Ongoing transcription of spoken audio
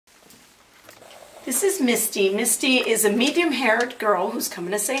This is Misty. Misty is a medium-haired girl who's coming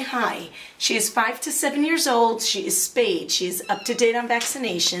to say hi. She is 5 to 7 years old. She is spayed. She is up to date on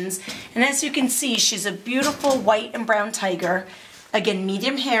vaccinations. And as you can see, she's a beautiful white and brown tiger. Again,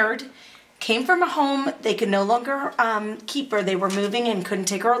 medium-haired. Came from a home. They could no longer keep her. They were moving and couldn't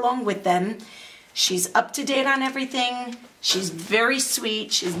take her along with them. She's up to date on everything. She's very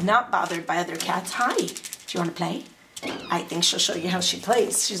sweet. She's not bothered by other cats. Hi. Do you want to play? I think she'll show you how she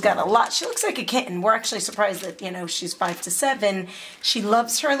plays. She's got a lot. She looks like a kitten. We're actually surprised that, she's 5 to 7. She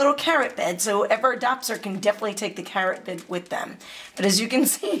loves her little carrot bed, so whoever adopts her can definitely take the carrot bed with them. But as you can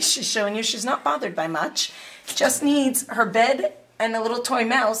see, she's showing you she's not bothered by much. Just needs her bed and a little toy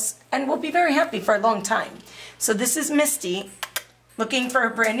mouse, and will be very happy for a long time. So this is Misty, looking for a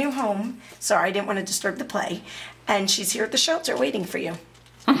brand new home. Sorry, I didn't want to disturb the play. And she's here at the shelter waiting for you.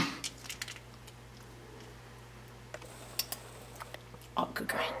 Oh, good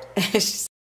girl.